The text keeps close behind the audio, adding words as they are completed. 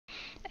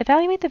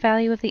Evaluate the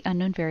value of the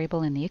unknown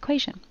variable in the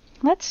equation.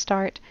 Let's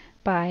start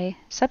by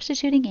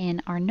substituting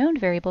in our known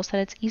variable so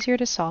that it's easier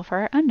to solve for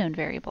our unknown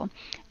variable.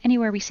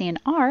 Anywhere we see an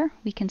r,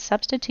 we can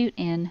substitute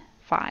in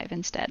 5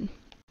 instead.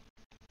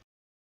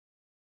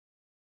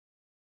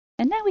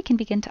 And now we can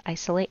begin to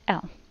isolate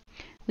L.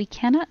 We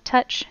cannot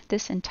touch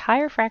this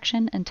entire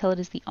fraction until it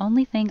is the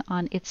only thing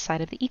on its side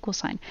of the equal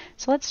sign.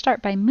 So let's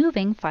start by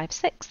moving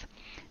 5/6.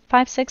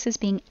 5/6 is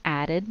being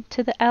added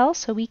to the L,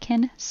 so we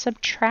can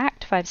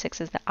subtract 5/6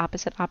 as the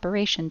opposite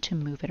operation to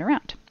move it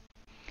around.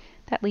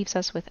 That leaves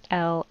us with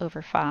L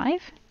over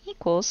 5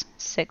 equals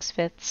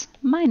 6/5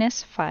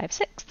 minus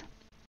 5/6.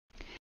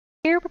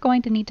 Here we're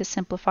going to need to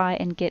simplify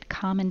and get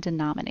common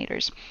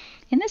denominators.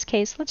 In this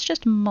case, let's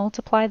just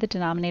multiply the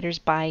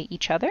denominators by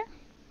each other,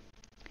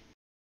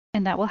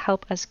 and that will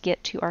help us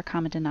get to our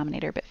common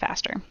denominator a bit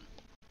faster.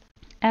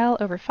 L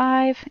over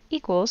 5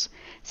 equals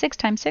 6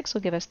 times 6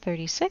 will give us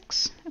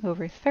 36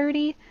 over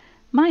 30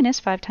 minus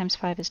 5 times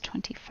 5 is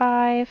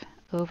 25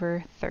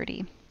 over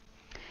 30.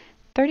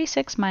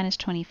 36 minus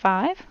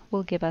 25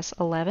 will give us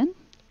 11.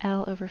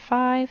 L over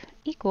 5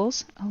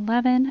 equals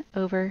 11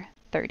 over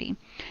 30.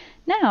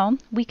 Now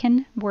we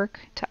can work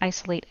to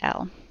isolate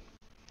L.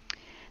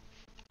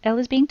 L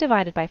is being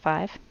divided by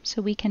 5,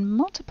 so we can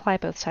multiply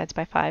both sides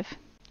by 5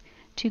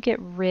 to get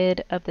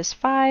rid of this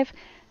 5,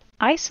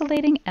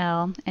 isolating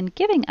L and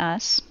giving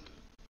us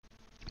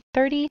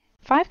 30.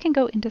 5 can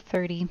go into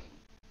 30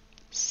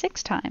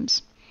 6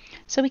 times.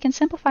 So we can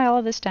simplify all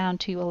of this down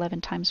to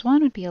 11 times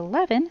 1 would be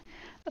 11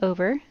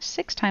 over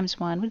 6 times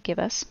 1 would give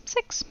us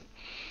 6.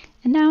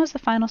 And now as the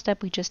final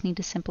step, we just need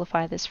to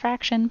simplify this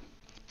fraction.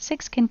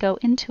 6 can go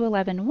into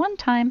 11 one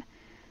time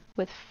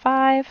with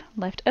 5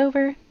 left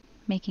over,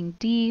 making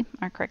D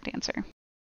our correct answer.